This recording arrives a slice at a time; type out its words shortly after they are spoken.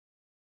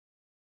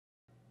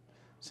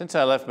Since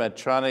I left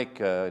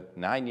Medtronic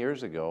 9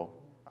 years ago,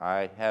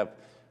 I have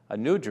a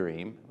new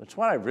dream. It's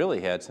one I've really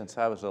had since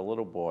I was a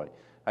little boy.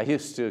 I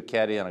used to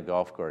caddy on a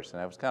golf course,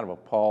 and I was kind of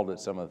appalled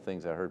at some of the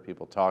things I heard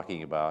people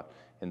talking about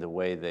in the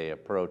way they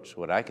approach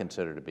what I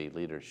consider to be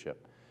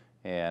leadership.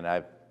 And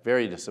I'm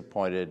very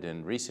disappointed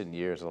in recent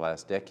years, the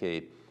last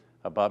decade,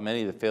 about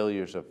many of the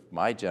failures of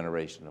my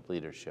generation of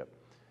leadership.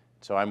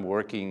 So I'm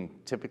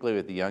working typically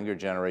with the younger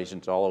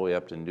generations all the way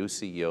up to new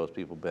CEOs,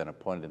 people who've been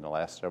appointed in the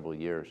last several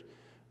years,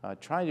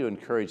 trying to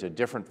encourage a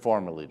different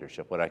form of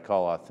leadership, what I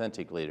call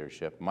authentic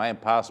leadership. My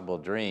impossible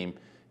dream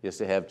is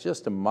to have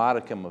just a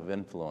modicum of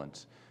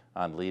influence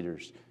on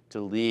leaders,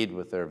 to lead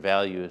with their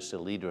values, to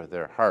lead with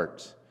their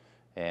hearts,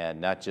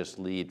 and not just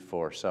lead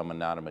for some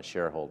anonymous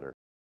shareholder.